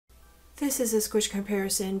This is a Squish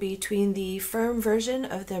comparison between the firm version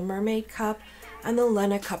of the Mermaid cup and the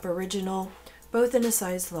Lena cup original, both in a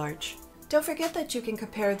size large. Don't forget that you can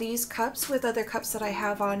compare these cups with other cups that I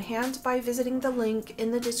have on hand by visiting the link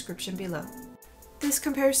in the description below. This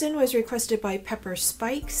comparison was requested by Pepper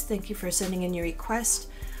Spikes. Thank you for sending in your request.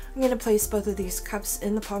 I'm going to place both of these cups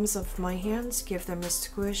in the palms of my hands, give them a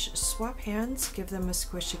squish, swap hands, give them a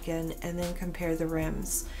squish again, and then compare the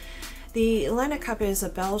rims. The Lena cup is a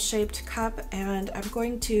bell-shaped cup, and I'm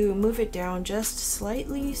going to move it down just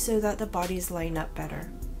slightly so that the bodies line up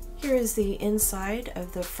better. Here is the inside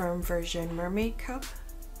of the firm version Mermaid cup,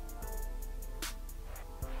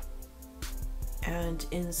 and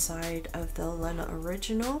inside of the Lena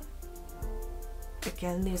original.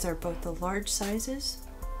 Again, these are both the large sizes.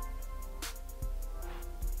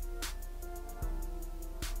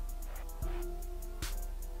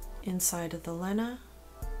 Inside of the Lena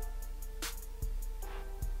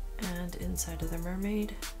and inside of the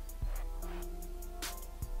Mermaid.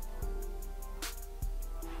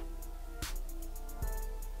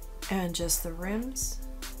 And just the rims.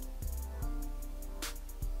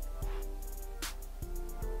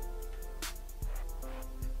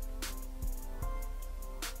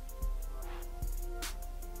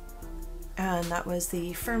 And that was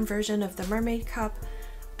the firm version of the Mermaid cup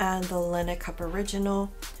and the Lena cup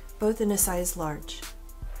original, both in a size large.